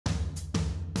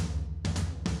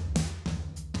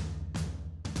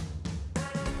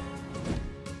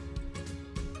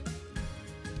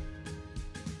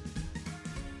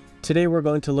Today we're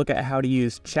going to look at how to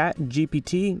use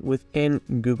ChatGPT within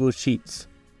Google Sheets.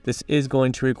 This is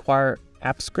going to require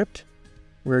AppScript.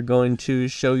 We're going to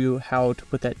show you how to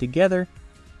put that together,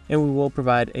 and we will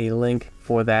provide a link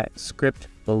for that script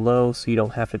below so you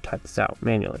don't have to type this out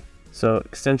manually. So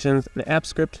extensions and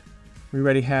AppScript, we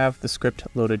already have the script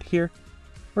loaded here.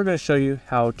 We're going to show you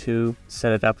how to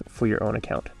set it up for your own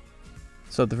account.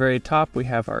 So at the very top we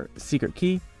have our secret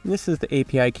key. This is the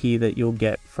API key that you'll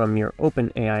get from your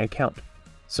OpenAI account.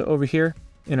 So over here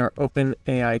in our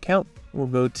OpenAI account, we'll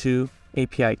go to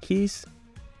API keys,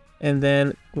 and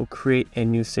then we'll create a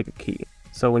new secret key.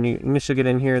 So when you initially get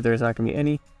in here, there's not going to be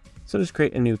any. So just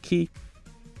create a new key.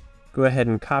 Go ahead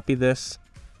and copy this,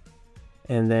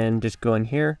 and then just go in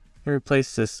here and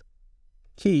replace this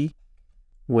key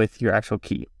with your actual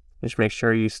key. Just make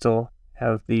sure you still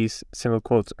have these single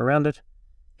quotes around it.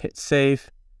 Hit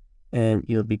save, and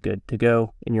you'll be good to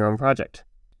go in your own project.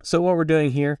 So what we're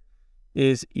doing here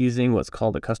is using what's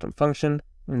called a custom function.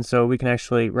 And so we can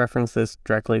actually reference this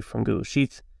directly from Google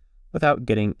Sheets without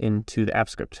getting into the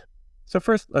AppScript. So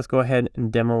first, let's go ahead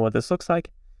and demo what this looks like,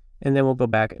 and then we'll go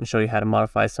back and show you how to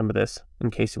modify some of this in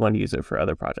case you want to use it for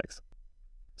other projects.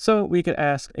 So we could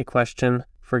ask a question,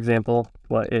 for example,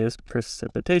 what is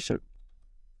precipitation?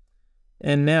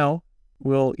 And now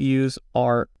we'll use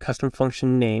our custom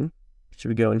function name. Should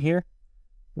we go in here?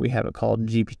 We have it called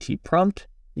GPT prompt.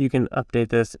 You can update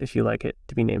this if you like it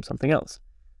to be named something else.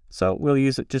 So we'll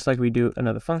use it just like we do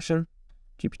another function,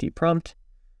 GPT prompt.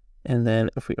 And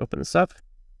then if we open this up,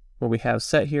 what we have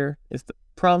set here is the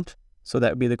prompt. So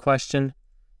that would be the question.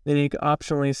 Then you can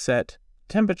optionally set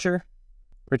temperature,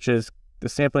 which is the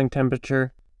sampling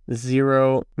temperature.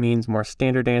 0 means more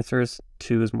standard answers.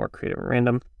 2 is more creative and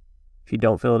random. If you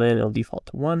don't fill it in, it'll default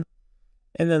to 1.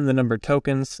 And then the number of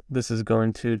tokens, this is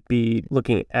going to be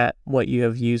looking at what you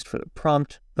have used for the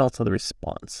prompt and also the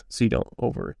response, so you don't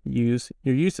overuse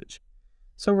your usage.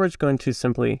 So we're just going to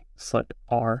simply select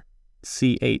our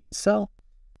C8 cell,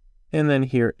 and then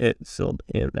here it's filled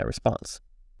in that response.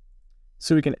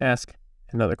 So we can ask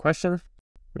another question.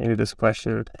 Maybe this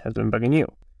question has been bugging you.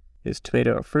 Is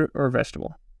tomato a fruit or a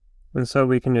vegetable? And so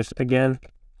we can just, again,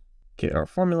 get our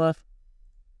formula,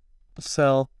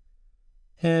 cell,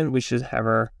 and we should have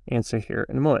our answer here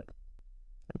in a moment.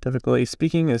 Typically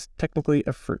speaking is technically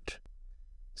a fruit.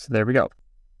 So there we go.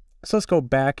 So let's go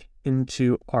back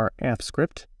into our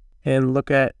AppScript and look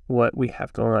at what we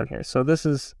have going on here. So this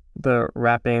is the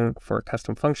wrapping for a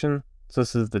custom function. So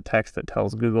this is the text that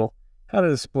tells Google how to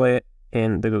display it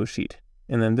in the Google Sheet.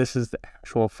 And then this is the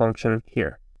actual function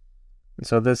here. And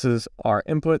so this is our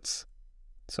inputs.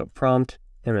 So prompt,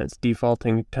 and it's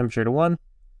defaulting temperature to 1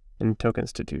 and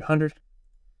tokens to 200.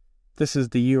 This is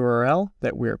the URL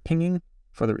that we're pinging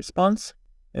for the response,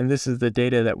 and this is the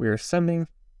data that we're sending.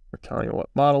 We're telling you what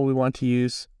model we want to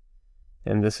use,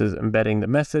 and this is embedding the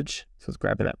message. So it's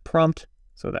grabbing that prompt.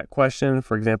 So that question,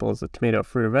 for example, is a tomato,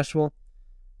 fruit, or vegetable,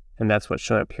 and that's what's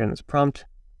showing up here in this prompt.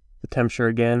 The temperature,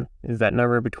 again, is that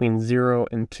number between 0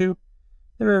 and 2,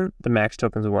 and then the max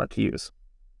tokens we want to use.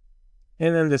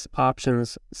 And then this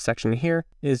options section here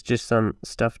is just some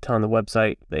stuff telling the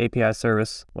website, the API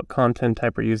service, what content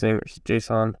type we're using, which is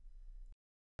JSON,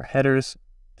 our headers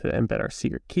to embed our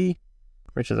secret key,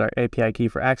 which is our API key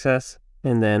for access,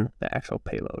 and then the actual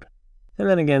payload. And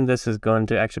then again, this is going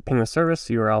to actually ping the service.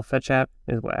 URL fetch app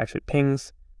is what actually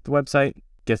pings the website,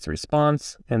 gets the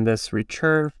response, and this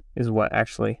return is what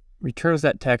actually returns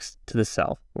that text to the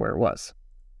cell where it was.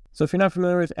 So if you're not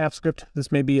familiar with AppScript,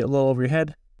 this may be a little over your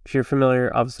head. If you're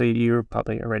familiar, obviously you're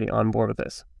probably already on board with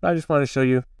this. But I just want to show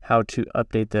you how to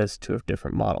update this to a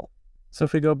different model. So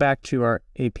if we go back to our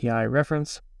API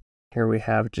reference, here we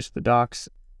have just the docs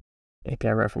API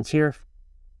reference here.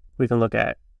 We can look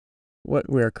at what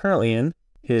we're currently in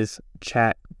is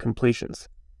chat completions,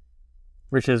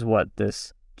 which is what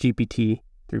this GPT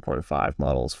 3.5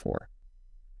 model is for.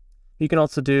 You can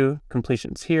also do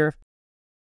completions here.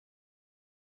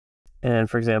 And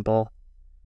for example,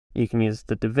 you can use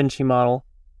the DaVinci model.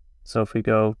 So if we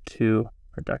go to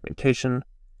our documentation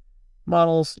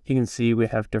models, you can see we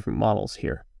have different models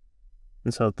here.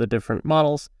 And so the different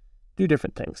models do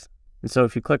different things. And so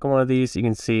if you click on one of these, you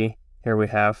can see here we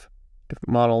have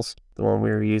different models. The one we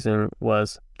were using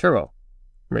was Turbo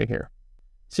right here.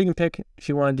 So you can pick if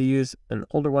you wanted to use an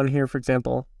older one here, for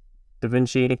example,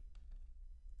 DaVinci,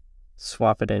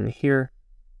 swap it in here,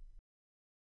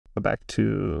 go back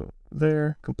to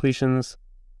there, completions.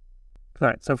 All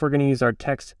right, so if we're going to use our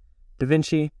text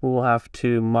DaVinci, we'll have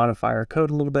to modify our code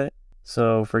a little bit.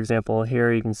 So for example,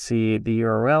 here you can see the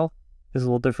URL is a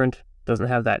little different, doesn't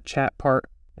have that chat part.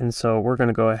 And so we're going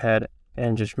to go ahead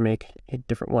and just make a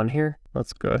different one here.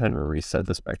 Let's go ahead and reset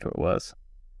this back to what it was.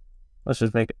 Let's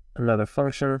just make another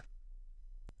function.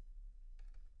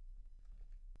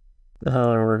 And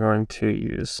we're going to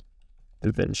use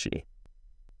DaVinci.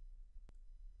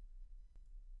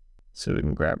 So we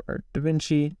can grab our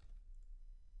DaVinci,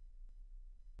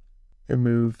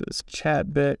 remove this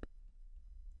chat bit,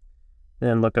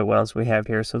 and look at what else we have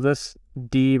here. So this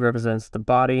D represents the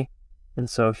body. And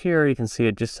so here you can see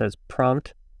it just says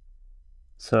prompt.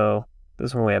 So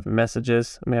this one we have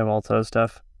messages, and we have all this other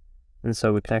stuff. And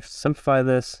so we can actually simplify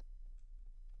this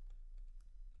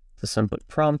to simply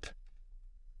prompt.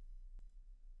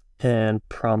 And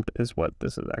prompt is what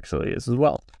this actually is as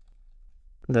well.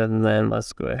 Then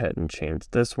let's go ahead and change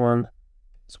this one.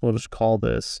 So we'll just call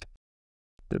this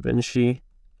DaVinci.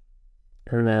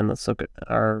 And then let's look at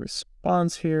our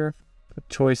response here. The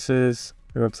choices,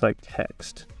 it looks like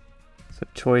text. So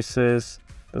choices,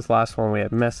 this last one we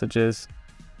have messages.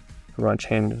 We're going to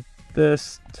change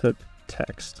this to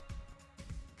text.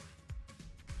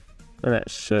 And that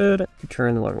should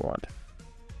return what we want.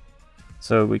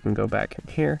 So we can go back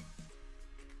in here.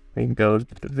 We can go to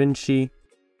DaVinci,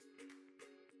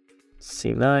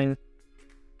 C9.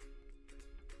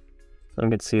 So you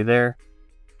can see there,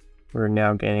 we're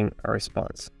now getting our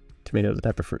response. Tomato is a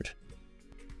type of fruit.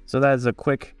 So that is a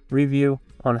quick review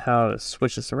on how to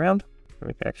switch this around.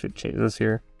 We can actually change this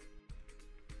here.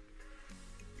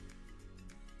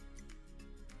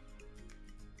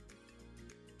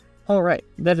 Alright,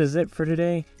 that is it for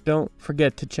today. Don't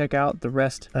forget to check out the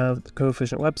rest of the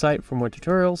Coefficient website for more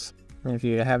tutorials. And if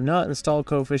you have not installed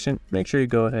Coefficient, make sure you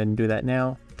go ahead and do that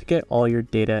now to get all your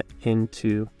data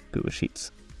into Google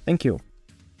Sheets. Thank you.